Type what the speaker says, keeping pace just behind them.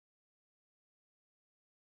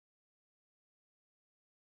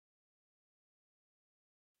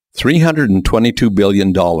$322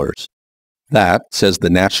 billion. That, says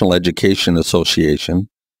the National Education Association,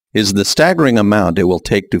 is the staggering amount it will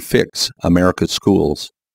take to fix America's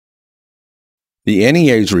schools. The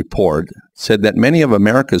NEA's report said that many of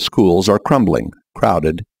America's schools are crumbling,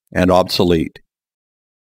 crowded, and obsolete.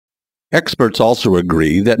 Experts also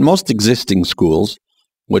agree that most existing schools,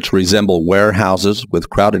 which resemble warehouses with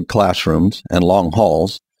crowded classrooms and long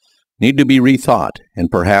halls, need to be rethought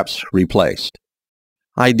and perhaps replaced.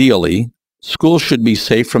 Ideally, schools should be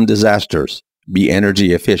safe from disasters, be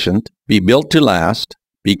energy efficient, be built to last,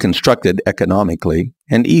 be constructed economically,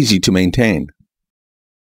 and easy to maintain.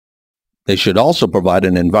 They should also provide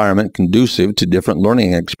an environment conducive to different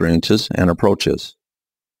learning experiences and approaches.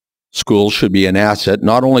 Schools should be an asset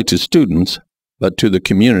not only to students, but to the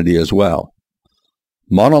community as well.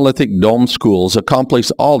 Monolithic Dome Schools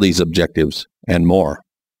accomplish all these objectives and more.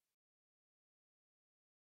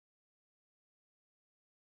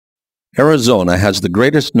 Arizona has the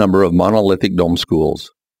greatest number of monolithic dome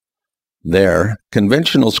schools. There,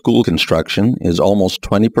 conventional school construction is almost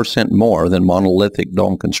 20% more than monolithic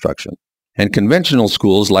dome construction, and conventional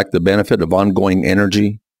schools lack the benefit of ongoing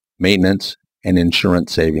energy, maintenance, and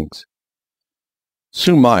insurance savings.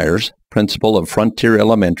 Sue Myers, principal of Frontier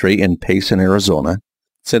Elementary in Payson, Arizona,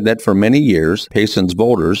 said that for many years, Payson's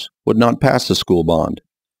voters would not pass the school bond.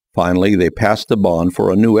 Finally, they passed the bond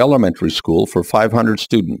for a new elementary school for 500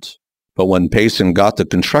 students. But when Payson got the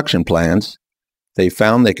construction plans, they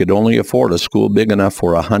found they could only afford a school big enough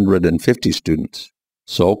for 150 students.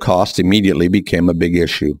 So cost immediately became a big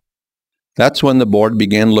issue. That's when the board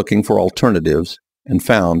began looking for alternatives and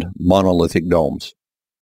found monolithic domes.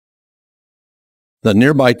 The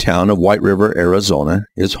nearby town of White River, Arizona,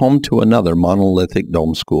 is home to another monolithic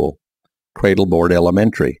dome school, Cradleboard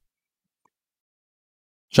Elementary.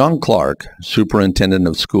 John Clark, superintendent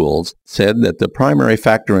of schools, said that the primary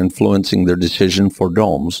factor influencing their decision for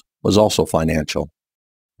domes was also financial.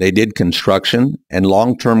 They did construction and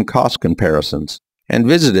long-term cost comparisons and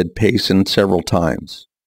visited Payson several times.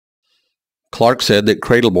 Clark said that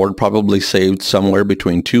Cradleboard probably saved somewhere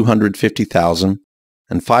between $250,000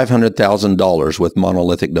 and $500,000 with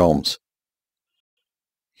monolithic domes.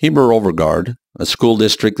 Heber Overgaard, a school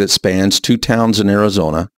district that spans 2 towns in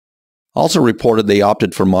Arizona, also reported they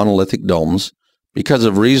opted for monolithic domes because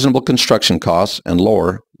of reasonable construction costs and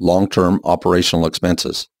lower long-term operational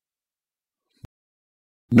expenses.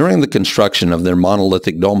 During the construction of their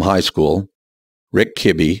monolithic dome high school, Rick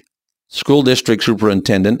Kibbe, school district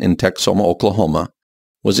superintendent in Texoma, Oklahoma,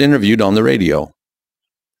 was interviewed on the radio.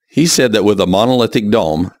 He said that with a monolithic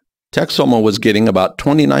dome, Texoma was getting about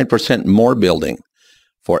 29% more building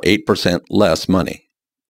for 8% less money.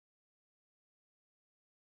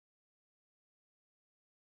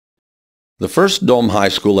 The first dome high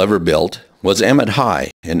school ever built was Emmett High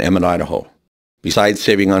in Emmett, Idaho. Besides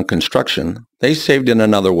saving on construction, they saved in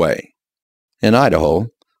another way. In Idaho,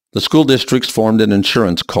 the school districts formed an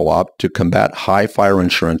insurance co-op to combat high fire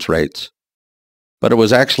insurance rates. But it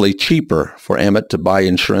was actually cheaper for Emmett to buy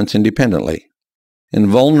insurance independently.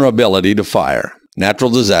 Invulnerability to fire, natural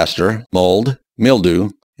disaster, mold, mildew,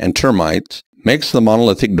 and termites makes the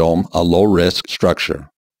monolithic dome a low-risk structure,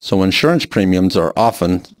 so insurance premiums are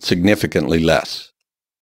often significantly less.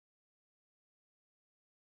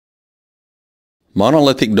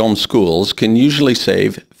 Monolithic dome schools can usually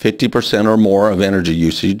save 50% or more of energy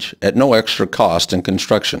usage at no extra cost in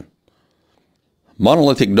construction.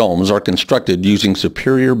 Monolithic domes are constructed using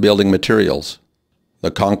superior building materials.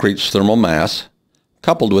 The concrete's thermal mass,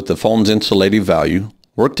 coupled with the foam's insulative value,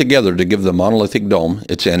 work together to give the monolithic dome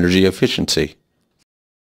its energy efficiency.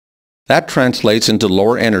 That translates into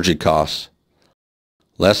lower energy costs,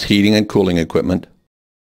 less heating and cooling equipment,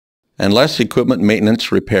 and less equipment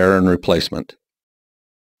maintenance, repair, and replacement.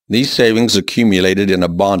 These savings accumulated in a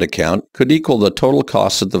bond account could equal the total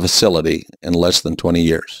cost of the facility in less than 20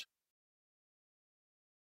 years.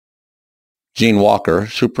 Gene Walker,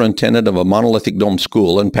 superintendent of a monolithic dome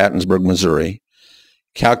school in Pattonsburg, Missouri,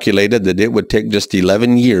 calculated that it would take just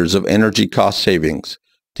 11 years of energy cost savings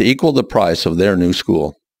to equal the price of their new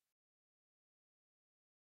school.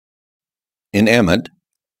 In Emmett,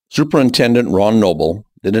 Superintendent Ron Noble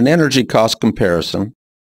did an energy cost comparison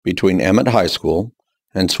between Emmett High School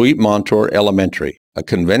and Sweet Montour Elementary, a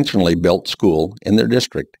conventionally built school in their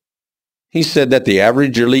district. He said that the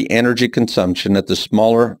average yearly energy consumption at the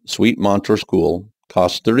smaller Sweet Montour School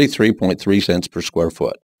cost 33.3 cents per square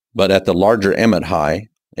foot, but at the larger Emmett High,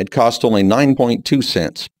 it cost only 9.2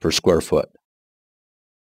 cents per square foot.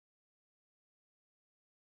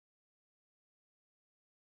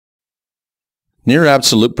 Near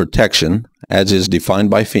absolute protection, as is defined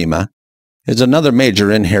by FEMA, is another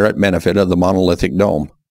major inherent benefit of the monolithic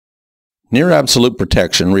dome. Near absolute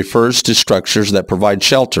protection refers to structures that provide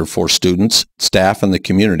shelter for students, staff, and the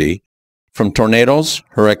community from tornadoes,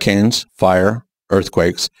 hurricanes, fire,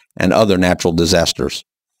 earthquakes, and other natural disasters.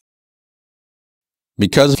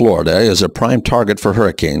 Because Florida is a prime target for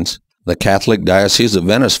hurricanes, the Catholic Diocese of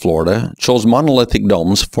Venice, Florida, chose monolithic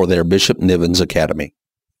domes for their Bishop Nivens Academy.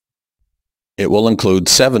 It will include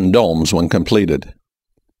 7 domes when completed.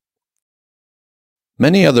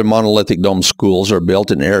 Many other monolithic dome schools are built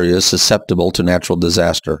in areas susceptible to natural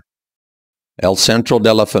disaster. El Centro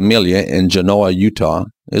de la Familia in Genoa, Utah,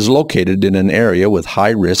 is located in an area with high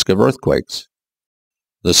risk of earthquakes.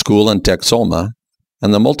 The school in Texoma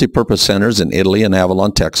and the multipurpose centers in Italy and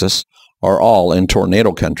Avalon, Texas, are all in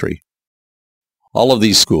tornado country. All of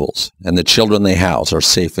these schools and the children they house are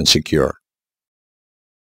safe and secure.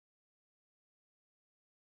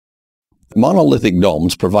 Monolithic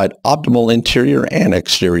domes provide optimal interior and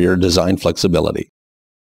exterior design flexibility.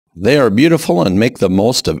 They are beautiful and make the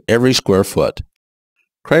most of every square foot.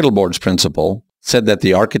 Cradleboard's principal said that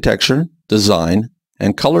the architecture, design,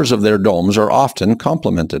 and colors of their domes are often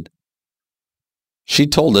complemented. She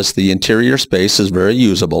told us the interior space is very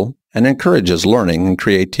usable and encourages learning and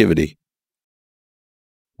creativity.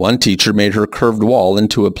 One teacher made her curved wall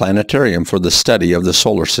into a planetarium for the study of the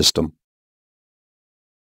solar system.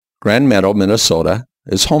 Grand Meadow, Minnesota,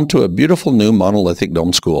 is home to a beautiful new monolithic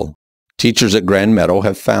dome school. Teachers at Grand Meadow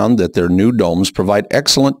have found that their new domes provide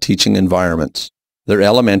excellent teaching environments. Their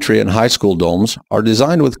elementary and high school domes are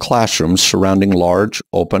designed with classrooms surrounding large,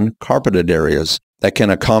 open, carpeted areas that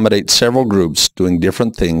can accommodate several groups doing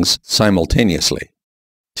different things simultaneously.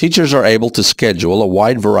 Teachers are able to schedule a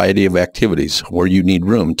wide variety of activities where you need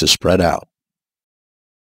room to spread out.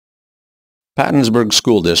 Pattonsburg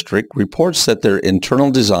School District reports that their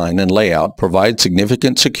internal design and layout provide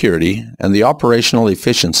significant security and the operational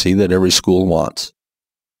efficiency that every school wants.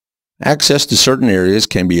 Access to certain areas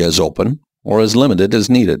can be as open or as limited as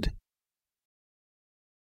needed.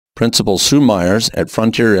 Principal Sue Myers at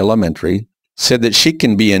Frontier Elementary said that she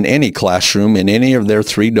can be in any classroom in any of their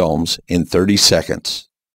 3 domes in 30 seconds.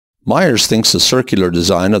 Myers thinks the circular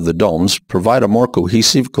design of the domes provide a more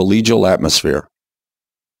cohesive collegial atmosphere.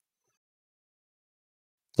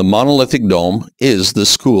 The monolithic dome is the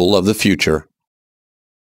school of the future.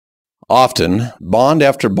 Often, bond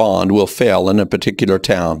after bond will fail in a particular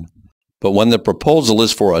town, but when the proposal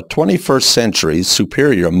is for a 21st century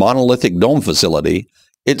superior monolithic dome facility,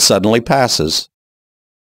 it suddenly passes.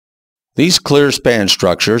 These clear span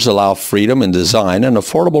structures allow freedom in design and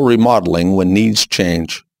affordable remodeling when needs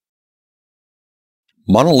change.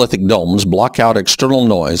 Monolithic domes block out external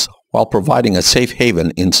noise while providing a safe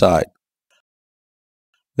haven inside.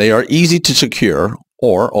 They are easy to secure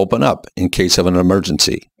or open up in case of an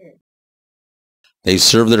emergency. They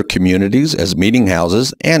serve their communities as meeting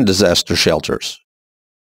houses and disaster shelters.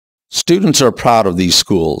 Students are proud of these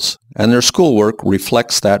schools, and their schoolwork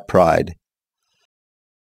reflects that pride.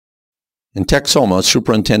 In Texoma,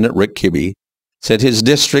 Superintendent Rick Kibbe said his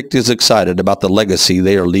district is excited about the legacy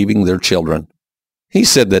they are leaving their children. He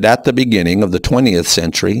said that at the beginning of the 20th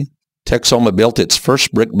century, Texoma built its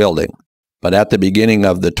first brick building, but at the beginning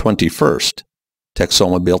of the 21st,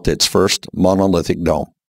 Texoma built its first monolithic dome.